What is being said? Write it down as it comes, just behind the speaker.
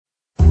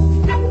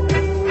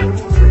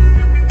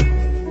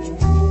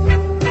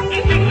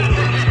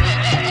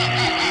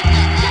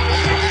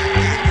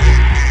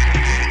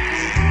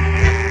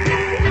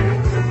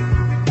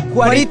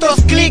Juaritos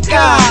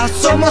Klika,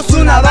 somos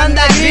una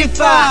banda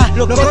grifa.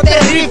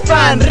 Locotes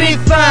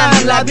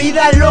rifan, la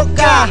vida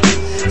loca.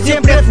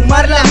 Siempre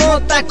fumar la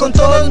mota con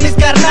todos mis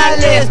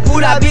carnales,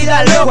 pura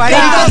vida loca.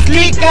 Juaritos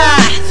Klika,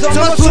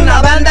 somos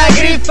una banda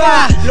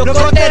grifa.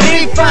 Locotes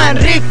rifan,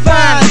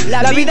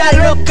 la vida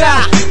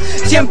loca.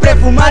 Siempre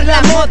fumar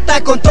la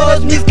mota con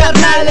todos mis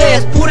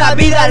carnales, pura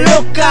vida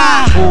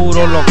loca.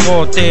 Puro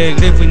locote,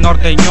 grifo y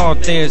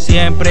norteñote,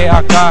 siempre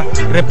acá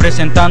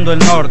representando el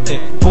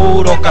norte.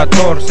 Puro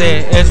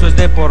 14, eso es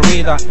de por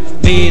vida.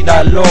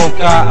 Vida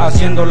loca,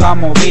 haciendo la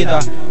movida.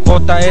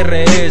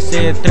 JRS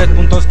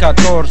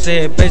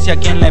 3.14, pese a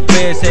quien le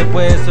pese,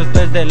 pues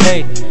esto es de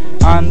ley.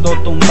 Ando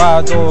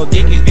tumbado,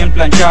 dikis bien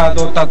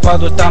planchado,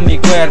 tatuado está mi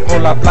cuerpo,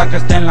 la placa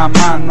está en la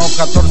mano.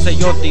 14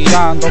 yo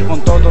tirando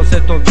con todos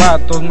estos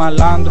vatos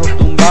malandros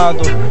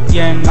tumbados. Y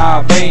en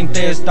la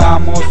 20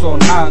 estamos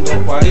sonando,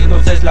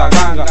 Juaritos es la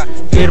ganga,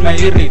 firme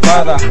y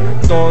rifada.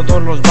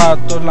 Todos los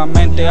vatos, la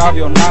mente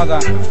avionada,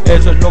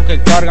 eso es lo que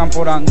cargan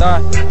por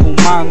andar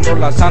fumando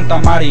la santa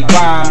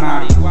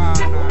marihuana.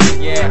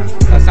 Yeah,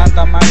 la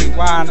santa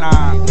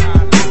marihuana.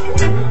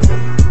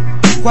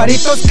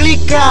 Juaritos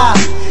Klika,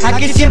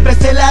 aquí siempre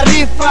se la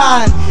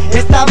rifan.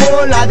 Esta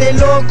bola de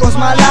locos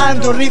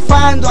malandros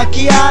rifando,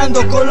 aquí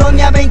ando,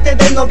 Colonia 20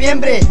 de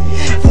noviembre.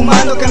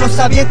 Fumando que nos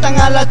avientan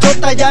a la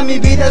chota, ya mi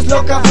vida es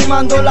loca.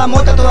 Fumando la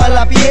mota, toda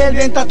la piel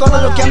bien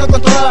tatuada, loqueando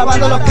con toda la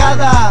banda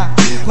locada.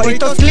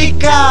 Juaritos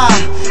Klika,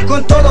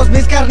 con todos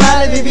mis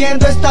carnales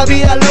viviendo esta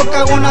vida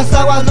loca. Unas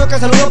aguas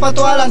locas, saludo para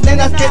todas las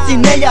nenas que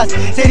sin ellas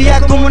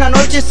sería como una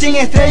noche sin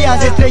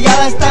estrellas.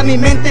 Estrellada está mi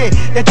mente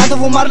de tanto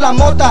fumar la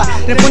mota.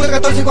 Repunto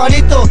 14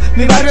 Juarito,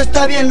 mi barrio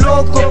está bien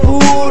loco.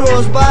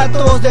 Puros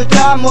vatos del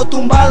tramo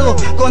tumbado,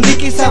 con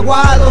dikis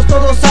aguados,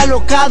 todos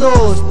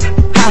alocados.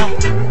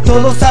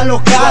 Todos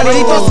alocados.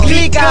 Juaritos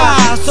Klika,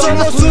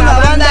 somos una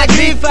banda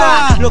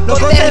grifa.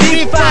 Locotes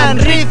rifan,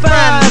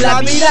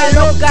 la vida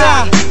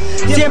loca.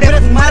 Siempre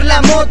fumar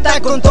la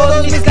mota con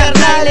todos mis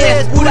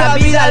carnales, pura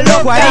vida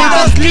loca.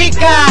 Juaritos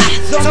Klika,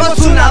 somos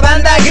una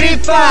banda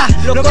grifa.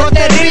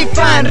 Locotes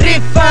rifan,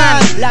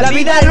 la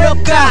vida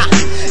loca.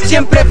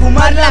 Siempre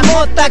fumar la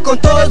mota con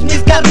todos mis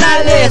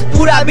carnales,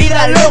 pura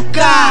vida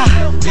loca.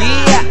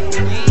 Yeah,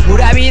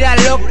 pura vida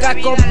loca,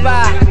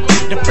 compa.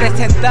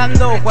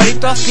 Representando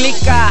Juaritos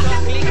Klika.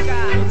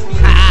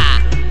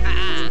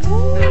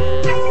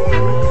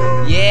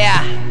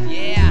 Yeah.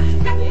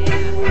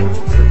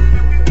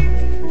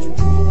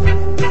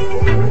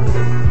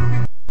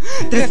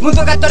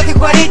 3.14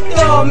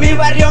 Juarito, mi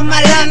barrio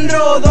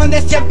malandro,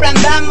 donde siempre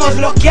andamos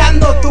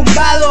loqueando,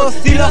 tumbados.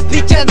 Y los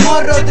pinches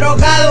morros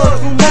drogados,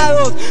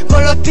 fumados,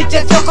 con los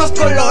pinches ojos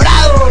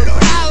colorados.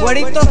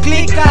 Juaritos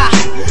Klika,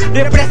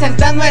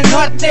 representando el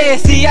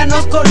norte, si ya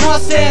nos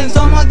conocen,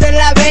 somos de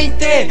la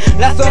 20.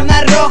 La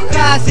zona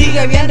roja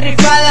sigue bien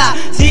rifada,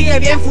 sigue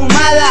bien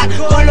fumada,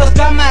 con los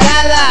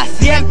camaradas,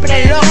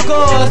 siempre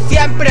locos,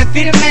 siempre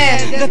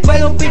firmes. Después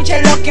de un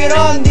pinche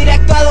loquerón,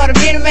 directo a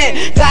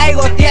dormirme,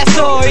 caigo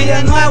tieso y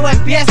de nuevo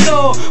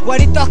empiezo.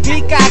 Juaritos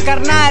Klika,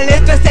 carnal,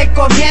 esto es el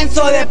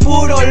comienzo de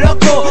puro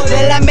loco,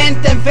 de la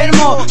mente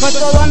enfermo. Con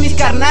todos mis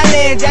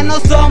carnales ya no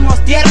somos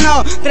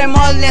tiernos,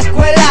 traemos la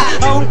escuela,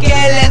 aunque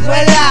les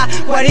duela.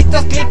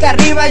 Juaritos Klika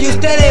arriba y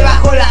ustedes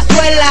bajo la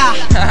suela.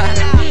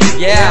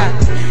 Yeah,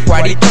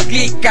 Juaritos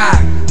Klika,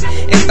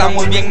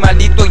 estamos bien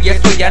malditos y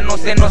eso ya no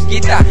se nos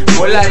quita.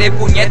 Bola de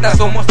puñetas,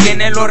 somos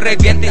quienes los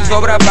revienten.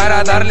 Sobra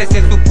para darles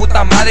en su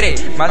puta madre.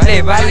 Más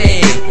le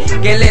vale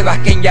que le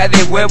bajen ya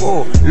de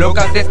huevo.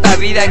 Locas de esta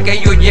vida que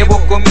yo llevo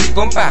con mis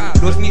compas,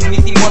 los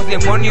mismísimos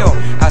demonios,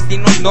 así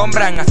nos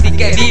nombran. Así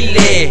que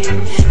dile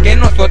que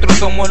nosotros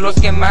somos los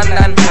que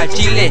mandan al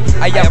Chile.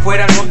 Allá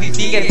afuera nos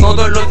distinguen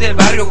todos los del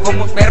barrio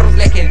como perros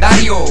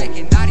legendarios.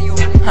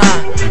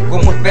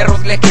 Como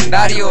perros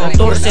legendarios.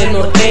 14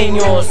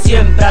 norteños,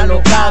 siempre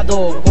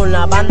alocado, con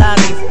la banda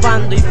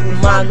rifando y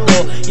fumando,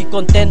 y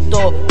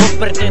contento por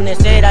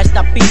pertenecer a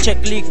esta pinche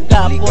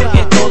clica,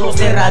 porque todos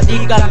se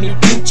radican mi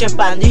pinche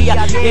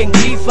pandilla en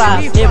grifa,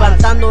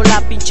 levantando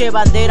la pinche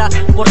bandera,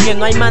 porque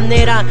no hay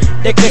manera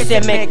de que se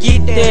me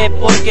quite,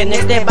 porque en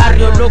este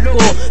barrio loco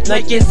no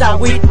hay quien se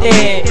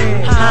agüite,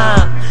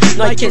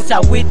 no hay quien se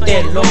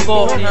agüite,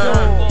 loco.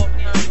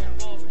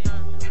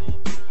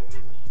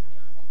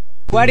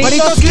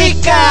 Juaritos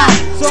Klika,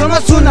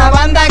 somos una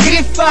banda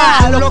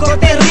grifa.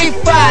 Locotes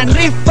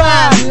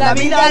rifan, la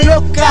vida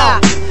loca.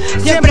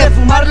 Siempre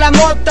fumar la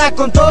mota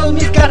con todos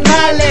mis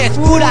carnales,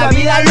 pura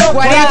vida loca.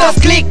 Juaritos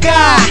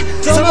Klika,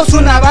 somos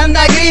una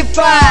banda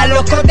grifa.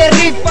 Locotes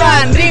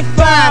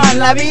rifan,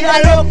 la vida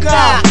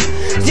loca.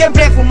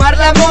 Siempre fumar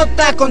la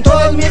mota con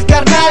todos mis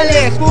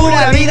carnales,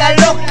 pura vida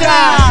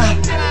loca.